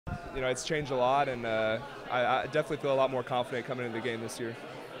it's changed a lot, and I definitely feel a lot more confident coming into the game this year.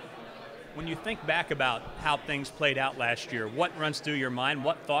 When you think back about how things played out last year, what runs through your mind?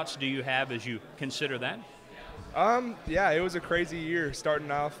 What thoughts do you have as you consider that? Yeah, it was a crazy year, starting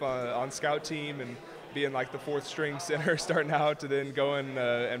off on scout team and being like the fourth string center starting out, to then going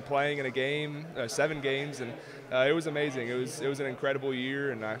and playing in a game, 7 games, and it was amazing. It was an incredible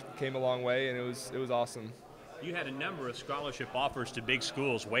year, and I came a long way, and it was awesome. You had a number of scholarship offers to big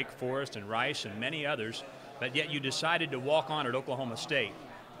schools, Wake Forest and Rice and many others, but yet you decided to walk on at Oklahoma State.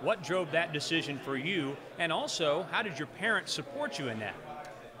 What drove that decision for you, and also how did your parents support you in that?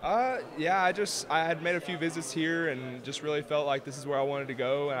 Yeah, I had made a few visits here and just really felt like this is where I wanted to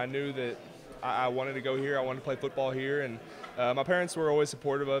go, and I knew that I wanted to go here. I wanted to play football here, and my parents were always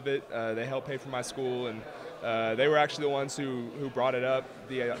supportive of it. They helped pay for my school, and they were actually the ones who brought it up,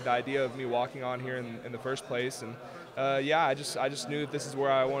 the idea of me walking on here in the first place. And yeah, I just knew that this is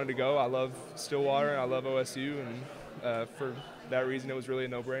where I wanted to go. I love Stillwater and I love OSU, and for that reason, it was really a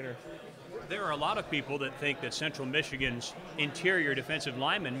no-brainer. There are a lot of people that think that Central Michigan's interior defensive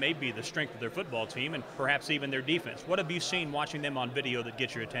linemen may be the strength of their football team and perhaps even their defense. What have you seen watching them on video that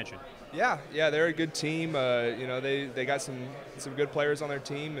gets your attention? Yeah, they're a good team. They got some good players on their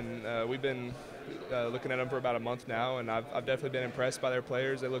team, and we've been looking at them for about a month now, and I've definitely been impressed by their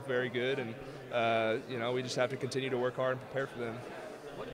players. They look very good, and we just have to continue to work hard and prepare for them.